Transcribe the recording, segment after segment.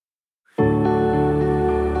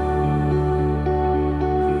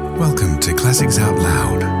Welcome to Classics Out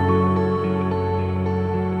Loud.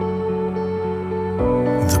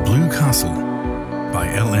 The Blue Castle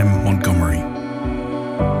by L.M. Montgomery.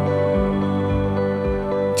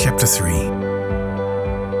 Chapter 3.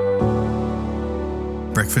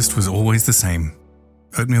 Breakfast was always the same.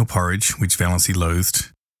 Oatmeal porridge, which Valancy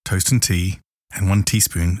loathed, toast and tea, and 1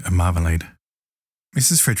 teaspoon of marmalade.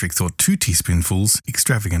 Mrs. Frederick thought 2 teaspoonfuls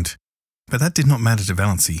extravagant, but that did not matter to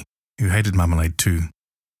Valancy, who hated marmalade too.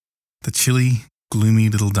 The chilly, gloomy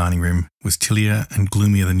little dining room was chillier and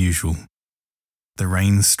gloomier than usual. The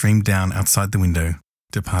rain streamed down outside the window.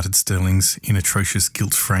 Departed sterlings in atrocious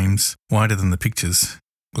gilt frames, wider than the pictures,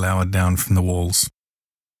 glowered down from the walls.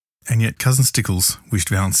 And yet Cousin Stickles wished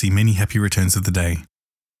Valancy many happy returns of the day.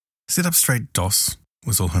 "Sit up straight, Doss,"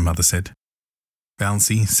 was all her mother said.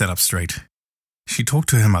 Valancy sat up straight. She talked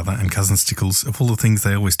to her mother and Cousin Stickles of all the things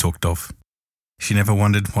they always talked of. She never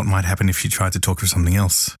wondered what might happen if she tried to talk of something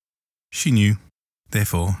else. She knew,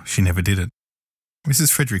 therefore she never did it.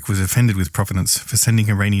 Mrs. Frederick was offended with Providence for sending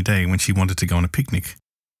a rainy day when she wanted to go on a picnic.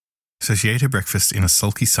 So she ate her breakfast in a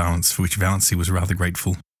sulky silence for which Valancy was rather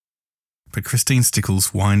grateful. But Christine Stickles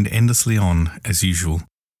whined endlessly on, as usual,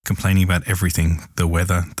 complaining about everything, the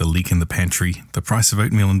weather, the leak in the pantry, the price of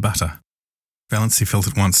oatmeal and butter. Valancy felt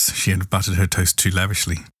at once she had buttered her toast too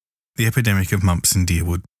lavishly. The epidemic of mumps in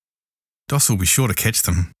Deerwood. "Doss will be sure to catch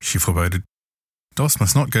them," she foreboded. "Doss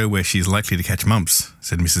must not go where she is likely to catch mumps,"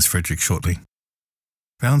 said Mrs. Frederick shortly.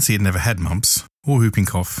 Valancy had never had mumps, or whooping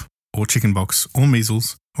cough, or chicken pox, or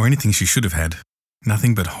measles, or anything she should have had.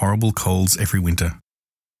 Nothing but horrible colds every winter.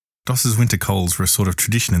 Doss's winter colds were a sort of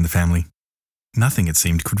tradition in the family. Nothing, it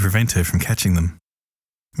seemed, could prevent her from catching them.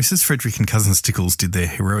 Mrs. Frederick and Cousin Stickles did their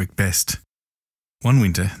heroic best. One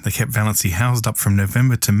winter they kept Valancy housed up from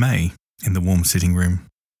November to May in the warm sitting room.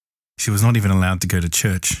 She was not even allowed to go to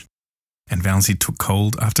church. And Valancy took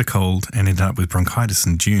cold after cold and ended up with bronchitis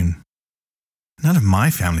in June. "None of my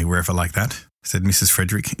family were ever like that," said Mrs.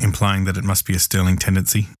 Frederick, implying that it must be a Sterling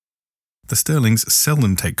tendency. "The Sterlings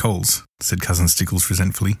seldom take colds," said Cousin Stickles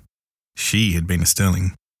resentfully. She had been a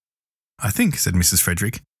Sterling. "I think," said Mrs.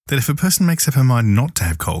 Frederick, "that if a person makes up her mind not to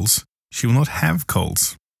have colds, she will not have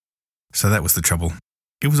colds." So that was the trouble.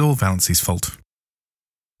 It was all Valancy's fault.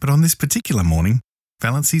 But on this particular morning,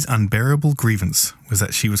 Valancy's unbearable grievance was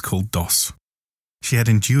that she was called Doss. She had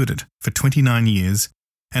endured it for 29 years,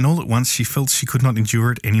 and all at once she felt she could not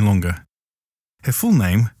endure it any longer. Her full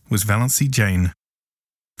name was Valancy Jane.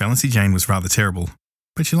 Valancy Jane was rather terrible,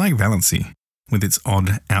 but she liked Valancy, with its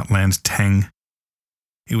odd outland tang.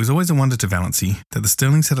 It was always a wonder to Valancy that the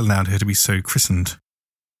Sterlings had allowed her to be so christened.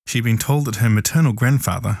 She had been told that her maternal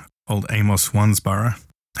grandfather, old Amos Wansborough,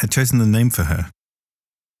 had chosen the name for her.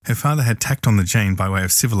 Her father had tacked on the Jane by way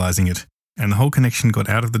of civilizing it, and the whole connection got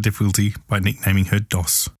out of the difficulty by nicknaming her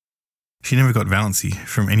Doss. She never got Valancy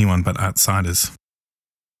from anyone but outsiders.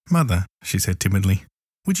 "Mother," she said timidly,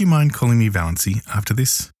 "would you mind calling me Valancy after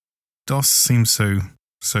this? Doss seems so,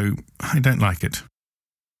 I don't like it."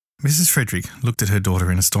 Mrs. Frederick looked at her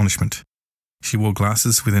daughter in astonishment. She wore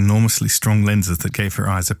glasses with enormously strong lenses that gave her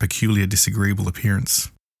eyes a peculiar disagreeable appearance.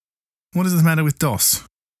 "What is the matter with Doss?"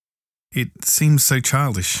 "It seems so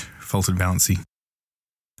childish," faltered Valancy.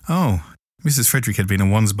 Oh, Mrs. Frederick had been a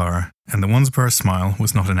Wansborough, and the Wansborough smile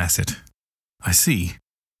was not an asset. "I see.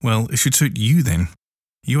 Well, it should suit you then.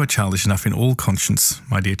 You are childish enough in all conscience,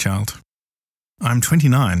 my dear child." "I'm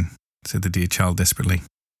 29, said the dear child desperately.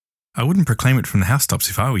 "I wouldn't proclaim it from the housetops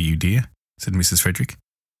if I were you, dear," said Mrs. Frederick.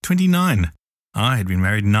 29! I had been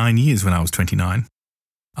married 9 years when I was 29.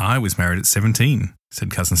 "I was married at 17,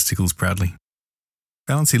 said Cousin Stickles proudly.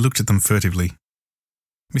 Valancy looked at them furtively.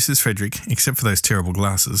 Mrs. Frederick, except for those terrible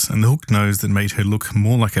glasses and the hooked nose that made her look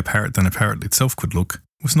more like a parrot than a parrot itself could look,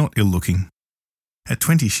 was not ill-looking. At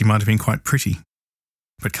 20 she might have been quite pretty.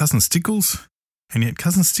 But Cousin Stickles? And yet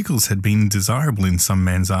Cousin Stickles had been desirable in some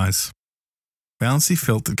man's eyes. Valancy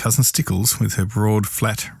felt that Cousin Stickles, with her broad,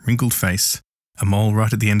 flat, wrinkled face, a mole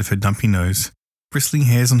right at the end of her dumpy nose, bristling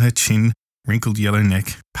hairs on her chin, wrinkled yellow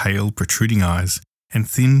neck, pale, protruding eyes, and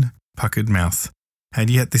thin, puckered mouth, had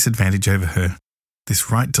yet this advantage over her, this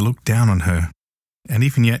right to look down on her. And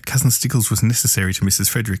even yet Cousin Stickles was necessary to Mrs.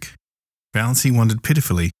 Frederick. Valancy wondered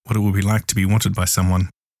pitifully what it would be like to be wanted by someone,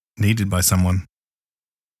 needed by someone.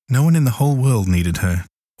 No one in the whole world needed her,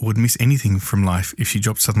 or would miss anything from life if she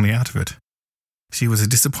dropped suddenly out of it. She was a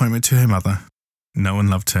disappointment to her mother. No one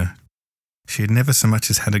loved her. She had never so much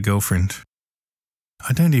as had a girlfriend.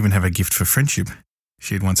 "I don't even have a gift for friendship,"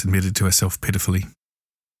 she had once admitted to herself pitifully.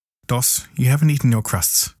 "Doss, you haven't eaten your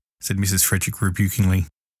crusts," said Mrs. Frederick rebukingly.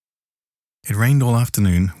 It rained all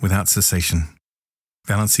afternoon without cessation.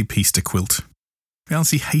 Valancy pieced a quilt.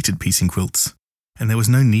 Valancy hated piecing quilts, and there was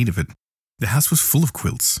no need of it. The house was full of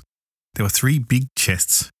quilts. There were 3 big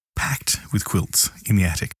chests packed with quilts in the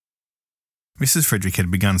attic. Mrs. Frederick had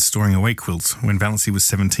begun storing away quilts when Valancy was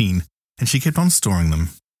 17, and she kept on storing them,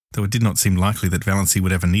 though it did not seem likely that Valancy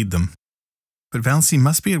would ever need them. But Valancy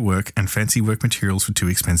must be at work, and fancy work materials were too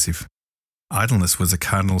expensive. Idleness was a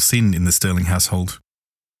cardinal sin in the Sterling household.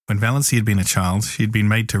 When Valancy had been a child, she had been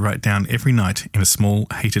made to write down every night in a small,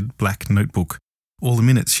 hated black notebook all the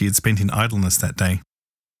minutes she had spent in idleness that day.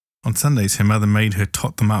 On Sundays, her mother made her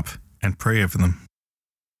tot them up and pray over them.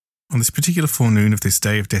 On this particular forenoon of this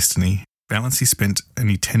day of destiny, Valancy spent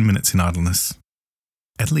only 10 minutes in idleness.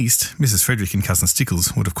 At least, Mrs. Frederick and Cousin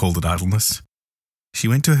Stickles would have called it idleness. She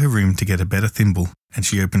went to her room to get a better thimble, and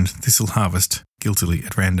she opened Thistle Harvest guiltily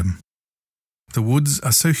at random. "The woods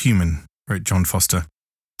are so human," wrote John Foster,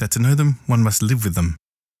 "that to know them one must live with them.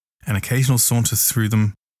 An occasional saunter through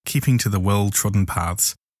them, keeping to the well-trodden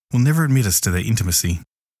paths, will never admit us to their intimacy.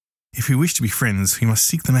 If we wish to be friends, we must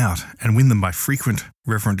seek them out and win them by frequent,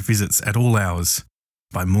 reverent visits at all hours,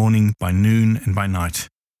 by morning, by noon, and by night,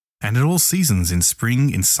 and at all seasons, in spring,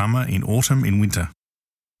 in summer, in autumn, in winter.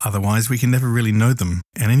 Otherwise we can never really know them,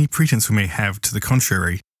 and any pretence we may have to the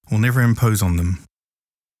contrary will never impose on them.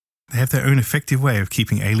 They have their own effective way of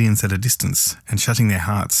keeping aliens at a distance and shutting their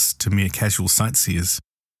hearts to mere casual sightseers.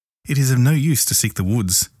 It is of no use to seek the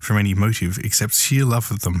woods from any motive except sheer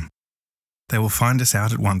love of them. They will find us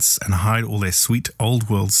out at once and hide all their sweet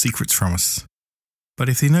old-world secrets from us. But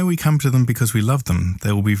if they know we come to them because we love them,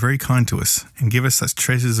 they will be very kind to us and give us such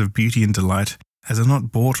treasures of beauty and delight as are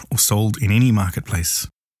not bought or sold in any marketplace.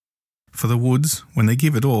 For the woods, when they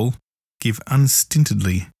give at all, give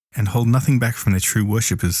unstintedly and hold nothing back from their true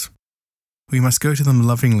worshippers. We must go to them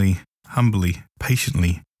lovingly, humbly,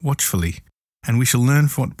 patiently, watchfully, and we shall learn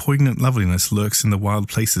what poignant loveliness lurks in the wild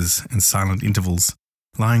places and silent intervals,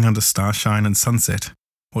 lying under starshine and sunset,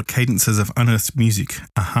 what cadences of unearthed music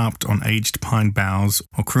are harped on aged pine boughs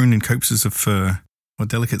or crooned in copses of fir, what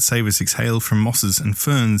delicate savours exhale from mosses and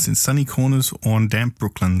ferns in sunny corners or on damp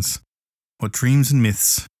brooklands, what dreams and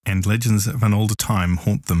myths and legends of an older time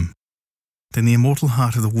haunt them. Then the immortal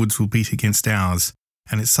heart of the woods will beat against ours,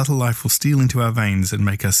 and its subtle life will steal into our veins and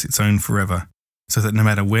make us its own forever, so that no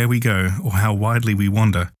matter where we go or how widely we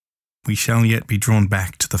wander, we shall yet be drawn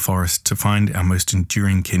back to the forest to find our most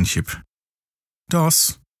enduring kinship."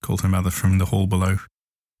 "Doss," called her mother from the hall below,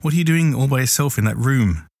 "what are you doing all by yourself in that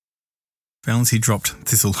room?" Valancy dropped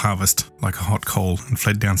Thistle Harvest like a hot coal and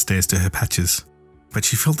fled downstairs to her patches, but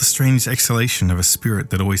she felt the strange exhalation of a spirit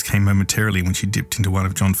that always came momentarily when she dipped into one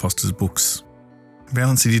of John Foster's books.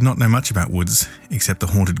 Valancy did not know much about woods, except the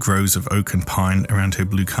haunted groves of oak and pine around her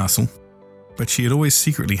blue castle, but she had always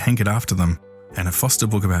secretly hankered after them, and a Foster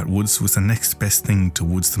book about woods was the next best thing to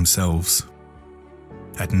woods themselves.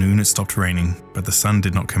 At noon it stopped raining, but the sun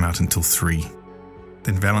did not come out until 3.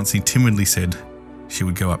 Then Valancy timidly said she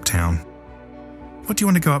would go uptown. "What do you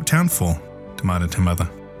want to go uptown for?" demanded her mother.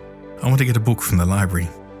 "I want to get a book from the library."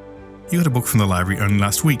 "You got a book from the library only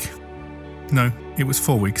last week." "No, it was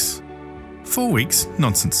 4 weeks." "4 weeks?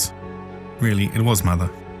 Nonsense." "Really, it was, Mother."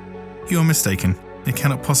 "You are mistaken. It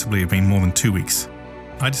cannot possibly have been more than 2 weeks.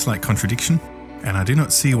 I dislike contradiction, and I do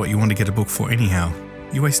not see what you want to get a book for anyhow.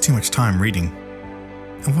 You waste too much time reading."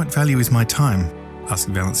 "And what value is my time?" asked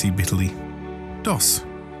Valancy bitterly. "Doss,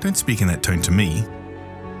 don't speak in that tone to me."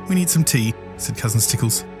 "We need some tea," said Cousin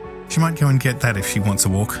Stickles. "She might go and get that if she wants a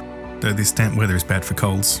walk, though this damp weather is bad for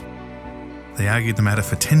colds." They argued the matter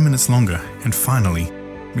for 10 minutes longer, and finally,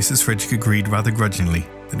 Mrs. Frederick agreed rather grudgingly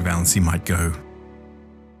that Valancy might go.